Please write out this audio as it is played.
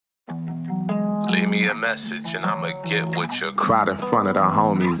leave me a message and I'ma get with you. Cried in front of the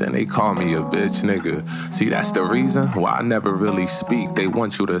homies and they call me a bitch nigga. See, that's the reason why I never really speak. They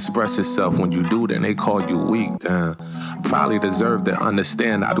want you to express yourself. When you do, then they call you weak. Damn. Probably deserve to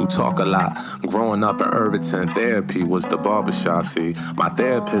understand I do talk a lot. Growing up in Irvington, therapy was the barbershop. See, my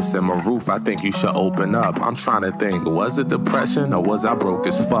therapist said, MoRuf, I think you should open up. I'm trying to think, was it depression or was I broke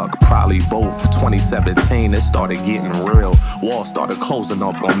as fuck? Probably both. 2017, it started getting real. Walls started closing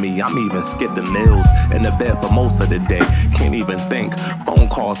up on me. I'm even skipping meals. In the bed for most of the day. Can't even think. Phone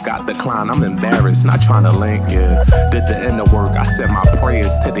calls got declined. I'm embarrassed, not trying to link, yeah. Did the inner work. I said my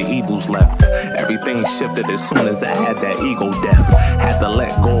prayers to the evils left. Everything shifted as soon as I had that ego death. Had to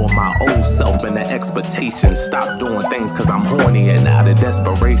let go of my old self and the expectations. Stop doing things cause I'm horny and out of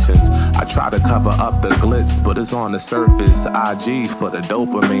desperations. I try to cover up the glitz, but it's on the surface. IG for the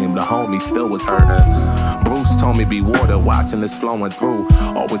dopamine, the homie still was hurting. Bruce told me be water, watching this flowing through.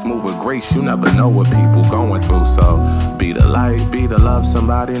 Always move with grace, you never know what people going through. So be the light, be the love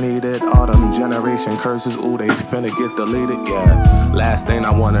somebody needed. All them generation curses, ooh, they finna get deleted, yeah. Last thing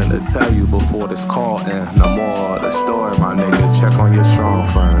I wanted to tell you before this call and no more of the story, my nigga. Check on your strong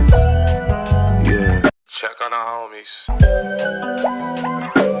friends, yeah. Check on the homies.